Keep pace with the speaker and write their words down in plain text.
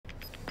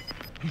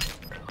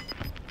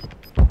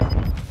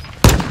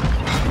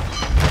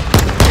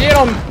Get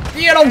him!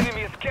 Get him!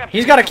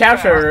 He's got to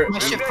capture. My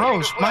shit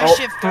froze. My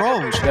shit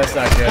froze. That's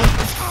not good.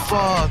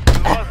 Fuck.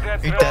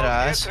 Eat that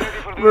ass.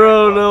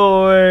 Bro,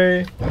 no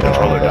way.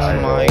 Controller died.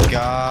 Oh my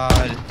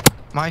god.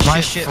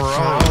 My shit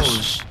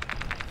froze.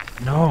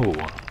 No.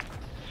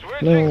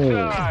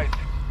 No.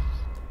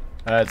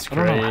 That's I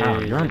don't know how.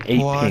 great. You're on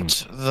 18.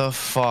 What the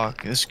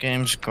fuck? This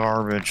game's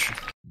garbage.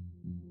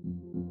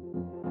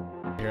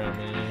 Here on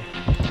me.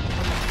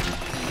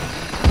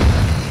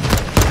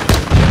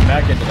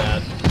 Back into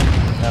that.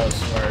 That was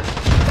smart.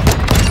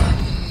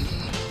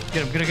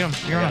 Get him, get him,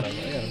 You're on. I got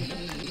him.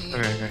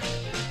 Okay.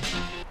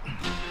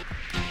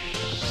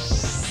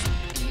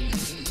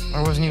 I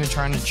wasn't even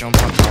trying to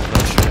jump on top of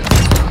that shit.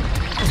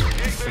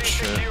 Good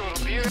shit.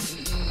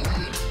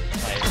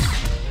 Nice.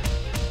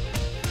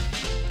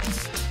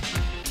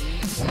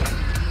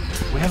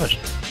 We have a.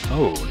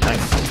 Oh,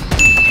 nice.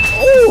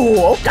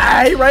 Oh,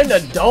 okay, right in the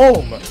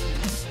dome.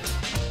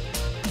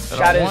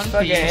 Shot his One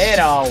fucking piece. head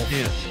off.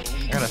 Dude,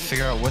 I gotta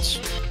figure out what's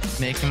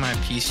making my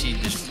PC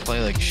just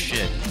play like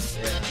shit.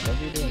 Yeah, don't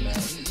be doing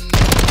that.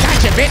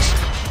 Gotcha, bitch!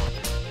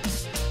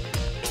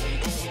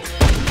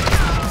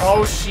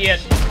 Oh shit.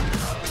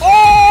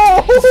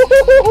 Oh!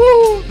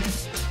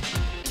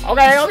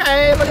 Okay,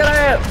 look at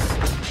that.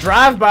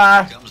 Drive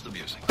by.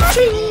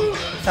 Ching.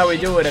 That's how we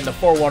do it in the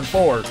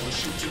 414.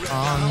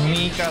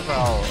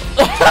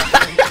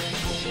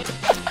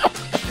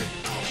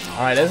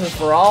 Alright, this is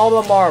for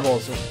all the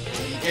marbles.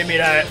 Give me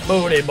that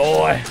booty,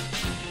 boy.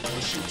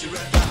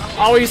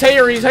 Oh, he's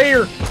here,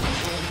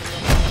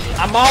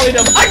 I mollied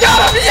him. I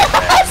got him,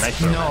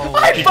 yes! No.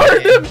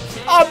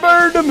 I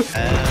burned him!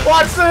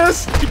 Watch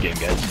this! Good game,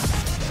 guys.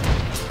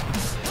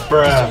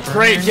 Bruh.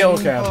 Great kill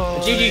cam.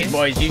 GG's,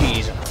 boys,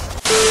 GG's.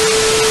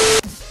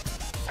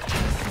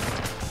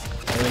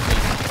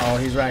 Oh,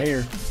 he's right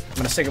here. I'm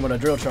gonna stick him with a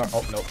drill chart.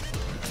 Oh, nope.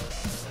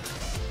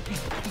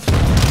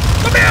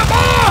 Come here,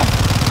 boy!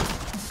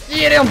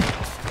 Get him!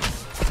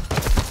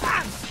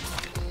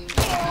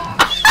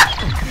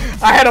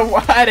 I had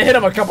to hit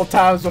him a couple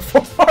times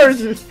before. Watch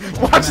this!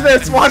 Watch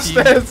this! Watch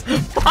this!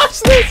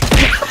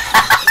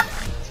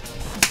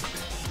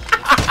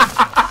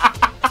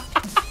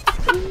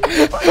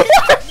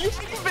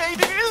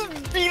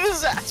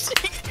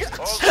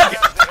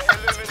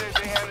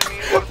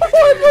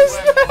 What was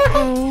that?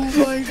 Oh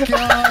my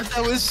god,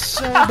 that was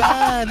so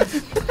bad.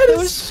 That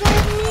was so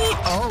mean.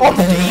 Oh,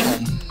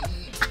 damn.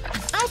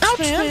 Ouch,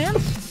 man.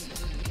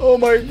 Oh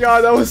my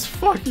god, that was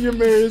fucking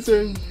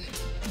amazing.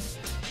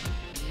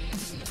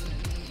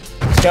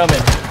 It's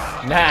coming.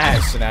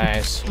 Nice.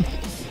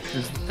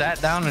 Is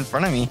that down in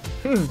front of me?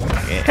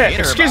 Hey,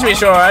 excuse me,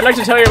 sir. I'd like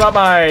to tell you about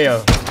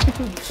my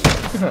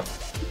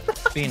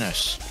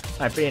Penis.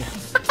 my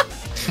penis.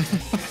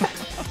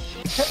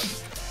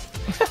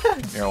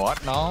 You're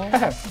what now? Do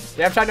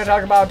you have time to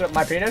talk about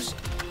my penis?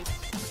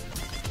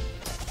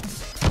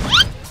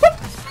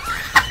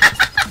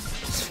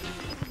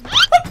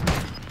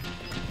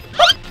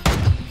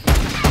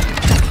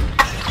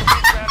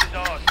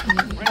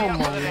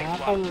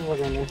 I'm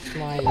gonna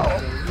smile.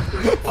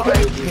 Oh my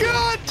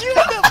god, you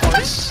have that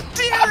boy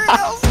staring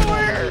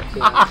elsewhere!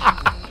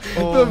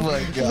 Oh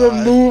my god. The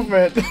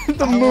movement. The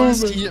I want to movement.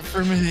 see it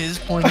from his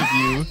point of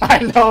view. I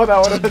know, that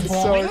would have been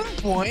Boing, so...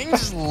 boing,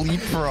 just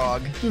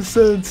leapfrog. This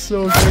sounds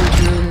so good.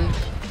 Oh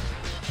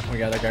my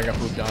god, that guy got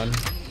pooped on.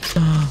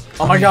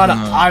 Oh my god,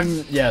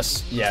 I'm...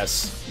 Yes. We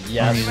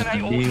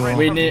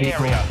need...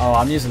 Oh,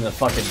 I'm using the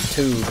fucking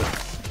tube.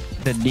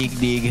 The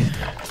dig.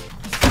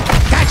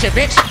 Gotcha,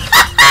 bitch!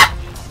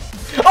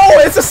 Oh,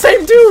 it's the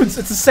same dudes!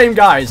 It's the same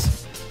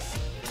guys.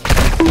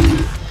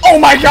 Oh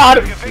my god!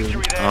 Oh,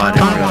 I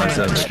didn't realize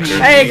that.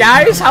 Hey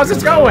guys, how's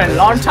it going?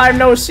 Long time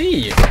no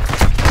see.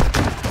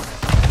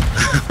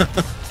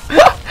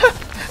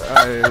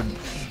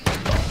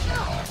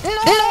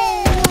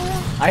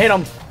 I hit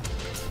him.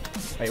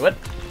 Wait, what?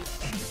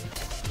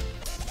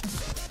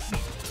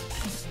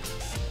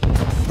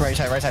 Right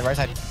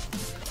side.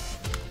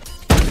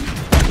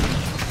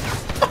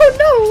 Oh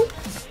no!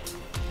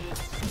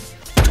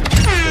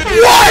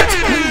 What?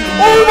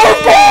 Oh my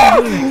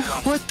god!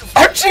 What the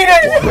I'm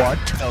cheating! What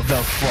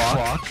the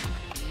fuck?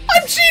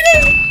 I'm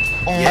cheating!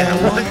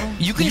 Oh,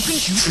 you can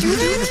shoot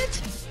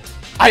it?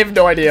 I have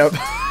no idea.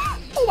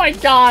 Oh my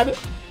god!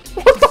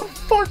 What the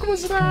fuck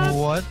was that?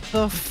 What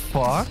the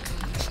fuck?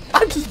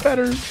 I'm just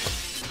better.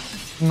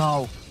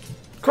 No.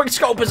 Quick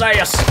scope his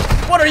ass!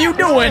 What are you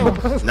doing?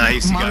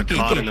 Nice, you got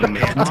caught in the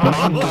mid.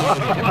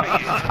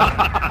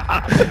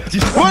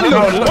 What?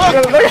 No, look.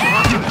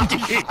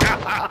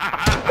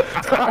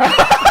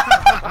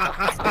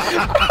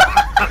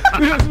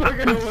 It's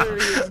fucking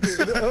hilarious,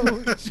 dude.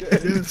 Oh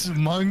shit. This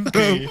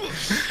monkey.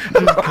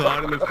 Just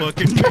caught in the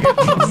fucking mid.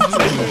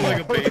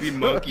 Like a baby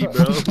monkey,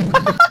 bro.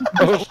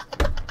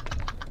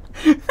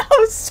 That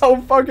was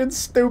so fucking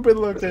stupid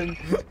looking.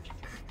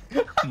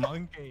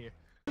 Monkey.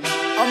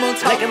 I'm on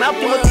top of the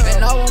world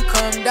and I won't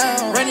come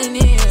down. Running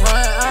in,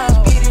 run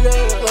out, speed it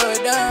up, slow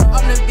it down.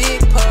 I'm the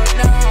big pug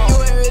now. You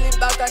ain't really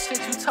about that shit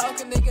you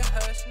talking, nigga,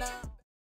 hush.